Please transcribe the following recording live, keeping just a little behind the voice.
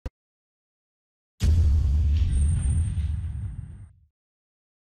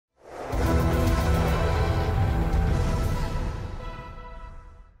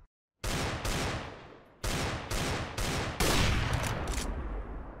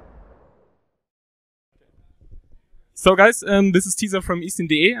So guys, this is Teaser from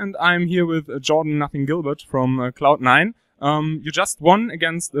Eastern.de and I'm here with Jordan n0thing Gilbert from Cloud9. You just won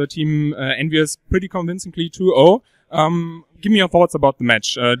against team EnVyUs pretty convincingly 2-0. Give me your thoughts about the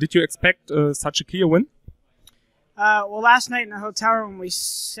match. Did you expect such a clear win? Well, last night in the hotel room we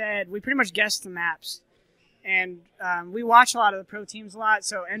pretty much guessed the maps. And we watch a lot of the pro teams a lot,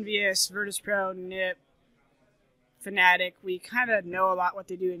 so EnVyUs, Virtus.pro, NIP, Fnatic, we kind of know a lot what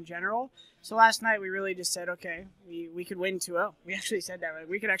they do in general. So last night we really just said, okay, we could win 2-0. We actually said that, right?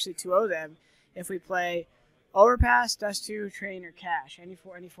 We could actually 2-0 them if we play Overpass, Dust2, Train, or Cash. Any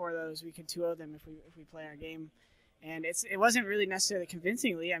four of those, we could 2-0 them if we play our game. And it wasn't really necessarily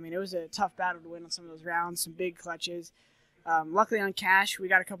convincingly. I mean, it was a tough battle to win on some of those rounds, some big clutches. Luckily on Cash, we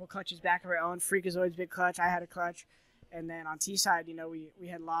got a couple clutches back of our own. Freakazoid's big clutch, I had a clutch. And then on T side, you know, we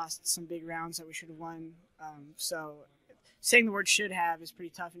had lost some big rounds that we should have won. So saying the word should have is pretty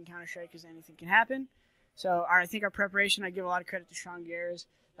tough in Counter-Strike because anything can happen. So I think our preparation, I give a lot of credit to Sean Gares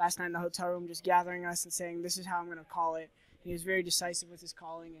last night in the hotel room, just gathering us and saying, this is how I'm going to call it. And he was very decisive with his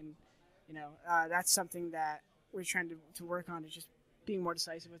calling. And, you know, that's something that we're trying to work on, is just being more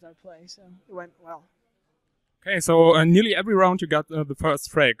decisive with our play. So it went well. Okay, so nearly every round you got the first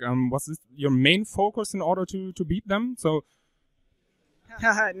frag. Was this your main focus in order to beat them? So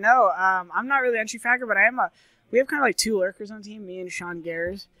no, I'm not really entry fragger, but we have kind of like two lurkers on the team, me and Sean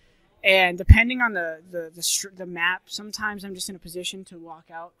Gares. And depending on the map, sometimes I'm just in a position to walk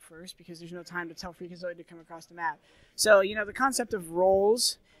out first because there's no time to tell Freakazoid to come across the map. So, you know, the concept of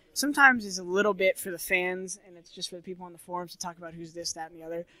roles sometimes is a little bit for the fans, and it's just for the people on the forums to talk about who's this, that, and the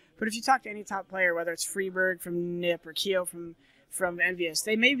other. But if you talk to any top player, whether it's Freeberg from NIP or Keo from EnVyUs,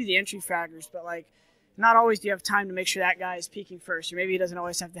 they may be the entry fraggers, but like not always do you have time to make sure that guy is peeking first, or maybe he doesn't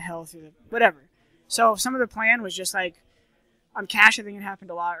always have the health or whatever. So some of the plan was just like on Cash, I think it happened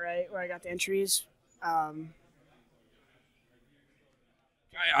a lot, right, where I got the entries. I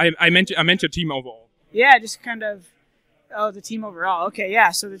meant your team overall. Yeah, just kind of. Oh, the team overall. Okay,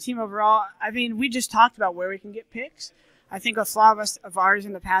 yeah. So the team overall, I mean, we just talked about where we can get picks. I think a flaw of ours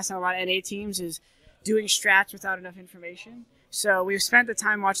in the past on a lot of NA teams is doing strats without enough information. So we've spent the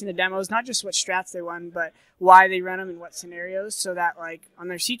time watching the demos, not just what strats they run, but why they run them in what scenarios, so that like on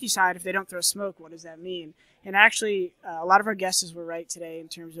their CT side, if they don't throw smoke, what does that mean? And actually, a lot of our guesses were right today in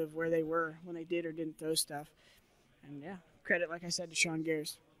terms of where they were when they did or didn't throw stuff. And yeah, credit, like I said, to Sean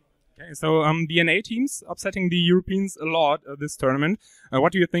Gares. Okay, so the NA teams upsetting the Europeans a lot this tournament.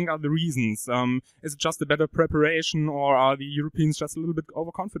 What do you think are the reasons? Is it just a better preparation, or are the Europeans just a little bit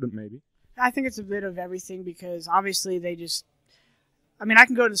overconfident maybe? I think it's a bit of everything, because obviously they just... I mean, I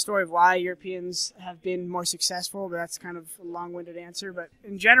can go to the story of why Europeans have been more successful, but that's kind of a long-winded answer. But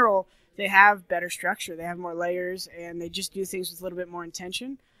in general, they have better structure. They have more layers, and they just do things with a little bit more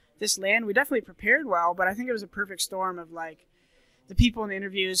intention. This LAN, we definitely prepared well, but I think it was a perfect storm of like, the people in the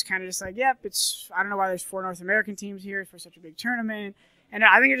interviews kind of just like, yep, I don't know why there's 4 North American teams here for such a big tournament. And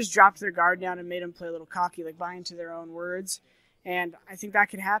I think it just dropped their guard down and made them play a little cocky, like buy into their own words. And I think that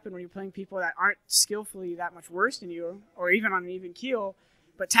could happen when you're playing people that aren't skillfully that much worse than you, or even on an even keel,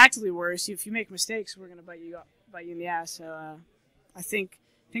 but tactically worse. If you make mistakes, we're going to bite you in the ass. So I think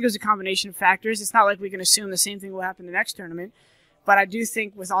it was a combination of factors. It's not like we can assume the same thing will happen the next tournament. But I do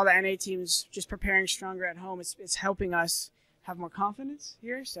think with all the NA teams just preparing stronger at home, it's helping us have more confidence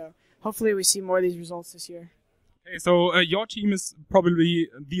here, so hopefully we see more of these results this year. Okay, so your team is probably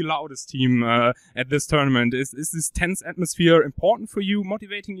the loudest team at this tournament. Is this tense atmosphere important for you,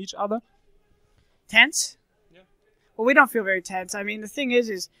 motivating each other? Tense? Yeah. Well, we don't feel very tense. I mean, the thing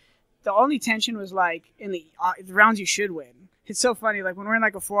is the only tension was like in the rounds you should win. It's so funny, like when we're in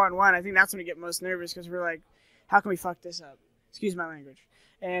like a 4-on-1, I think that's when we get most nervous, because we're like, how can we fuck this up? Excuse my language.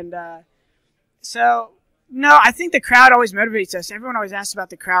 And so... No, I think the crowd always motivates us. Everyone always asks about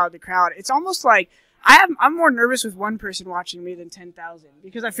the crowd. It's almost like I'm more nervous with one person watching me than 10,000,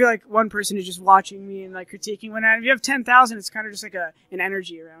 because I feel like one person is just watching me and like critiquing. If you have 10,000, it's kind of just like an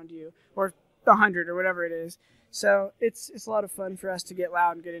energy around you, or 100 or whatever it is. So it's a lot of fun for us to get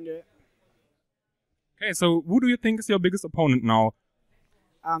loud and get into it. Okay, so who do you think is your biggest opponent now?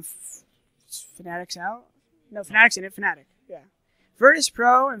 Fnatic's out. No, Fnatic's in it. Fnatic, yeah.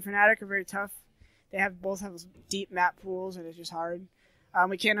 Virtus.pro and Fnatic are very tough. They both have deep map pools, and it's just hard.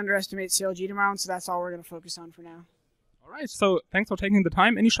 We can't underestimate CLG tomorrow, so that's all we're going to focus on for now. All right, so thanks for taking the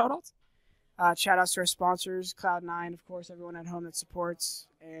time. Any shout-outs? Shout-outs to our sponsors, Cloud9, of course, everyone at home that supports,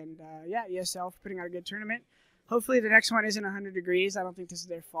 and yeah, ESL for putting out a good tournament. Hopefully the next one isn't 100 degrees. I don't think this is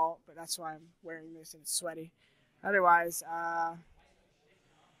their fault, but that's why I'm wearing this, and it's sweaty. Otherwise,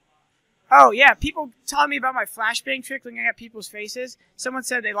 Oh, yeah, people telling me about my flashbang trick looking at people's faces. Someone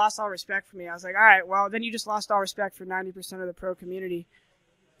said they lost all respect for me. I was like, all right, well, then you just lost all respect for 90% of the pro community.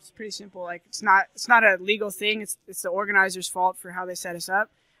 It's pretty simple. Like, it's not a legal thing. It's the organizer's fault for how they set us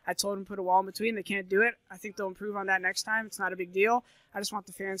up. I told them to put a wall in between. They can't do it. I think they'll improve on that next time. It's not a big deal. I just want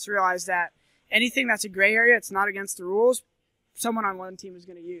the fans to realize that anything that's a gray area, it's not against the rules, someone on one team is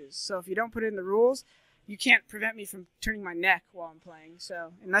going to use. So if you don't put it in the rules, you can't prevent me from turning my neck while I'm playing.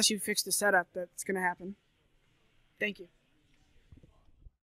 So unless you fix the setup, that's going to happen. Thank you.